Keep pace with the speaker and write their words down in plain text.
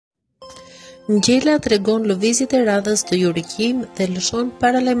Ngjela tregon lëvizjet e radhës të Yuri Kim dhe lëshon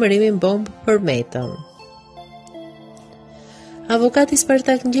paralajmërimin bombë për Metën. Avokati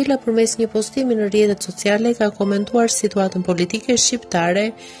Spartak Ngjela përmes një postimi në rrjetet sociale ka komentuar situatën politike shqiptare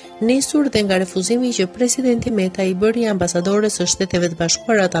nisur dhe nga refuzimi që presidenti Meta i bëri ambasadores së Shteteve të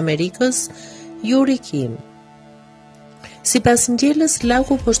Bashkuara të Amerikës, Yuri Kim. Sipas Ngjelës,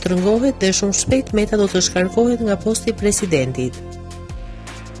 laku po shtrëngohet dhe shumë shpejt Meta do të shkarkohet nga posti i presidentit.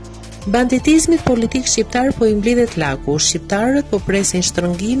 Banditizmit politik shqiptar po i mblidhet laku, shqiptarët po presin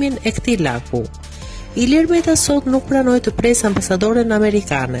shtrëngimin e këtij laku. Ilir Meta sot nuk pranoi të presë ambasadoren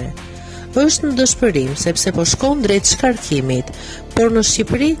amerikane. Është në dëshpërim sepse po shkon drejt shkarkimit, por në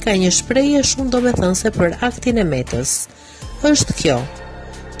Shqipëri ka një shprehje shumë domethënëse për aktin e Metës. Është kjo: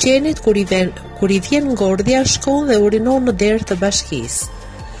 qenit kur i vjen ngordhja shkon dhe urinon në derë të bashkisë.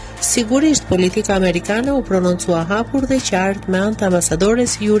 Sigurisht politika amerikane u prononcua hapur dhe qartë me anë të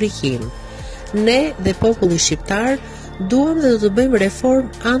ambasadores Yuri Kim. Ne dhe populli shqiptar duam dhe do të bëjmë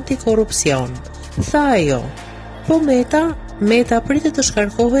reform antikorrupsion, tha ajo. Po Meta pritet të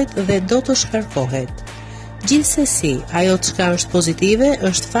shkarkohet dhe do të shkarkohet. Gjithsesi, ajo çka është pozitive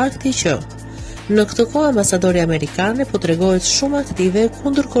është fakti që në këtë kohë ambasadori amerikane po tregohet shumë aktive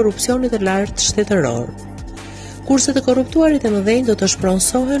kundër korrupsionit të lartë shtetëror. Kurse të korruptuarit e mëdhenj do të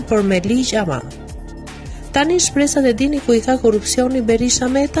shpronsohen por me ligj ama. Tani shpresat e dini ku i ka korrupsioni Berisha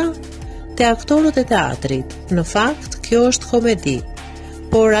Meta? Te aktorët e teatrit. Në fakt, kjo është komedi.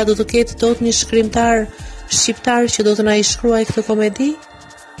 Por a do të ketë dot një shkrimtar shqiptar që do të na i shkruaj këtë komedi?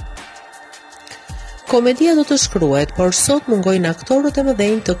 Komedia do të shkruhet, por sot mungojnë aktorët e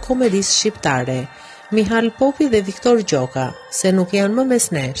mëdhenj të komedisë shqiptare, Mihal Popi dhe Viktor Gjoka, se nuk janë më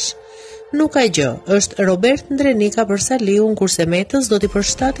mes nesh. Nuk ka gjë, është Robert Ndrenika për Saliun, kurse Metës do t'i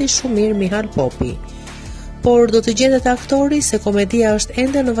përshtatej shumë mirë Mihal Popi. Por do të gjendet aktori se komedia është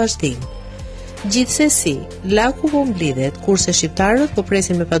ende në vazhdim. Gjithsesi, laku po mblidhet, kurse shqiptarët po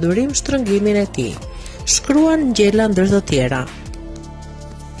presin me padurim shtrëngimin e tij. Shkruan Ngjela ndër të tjera.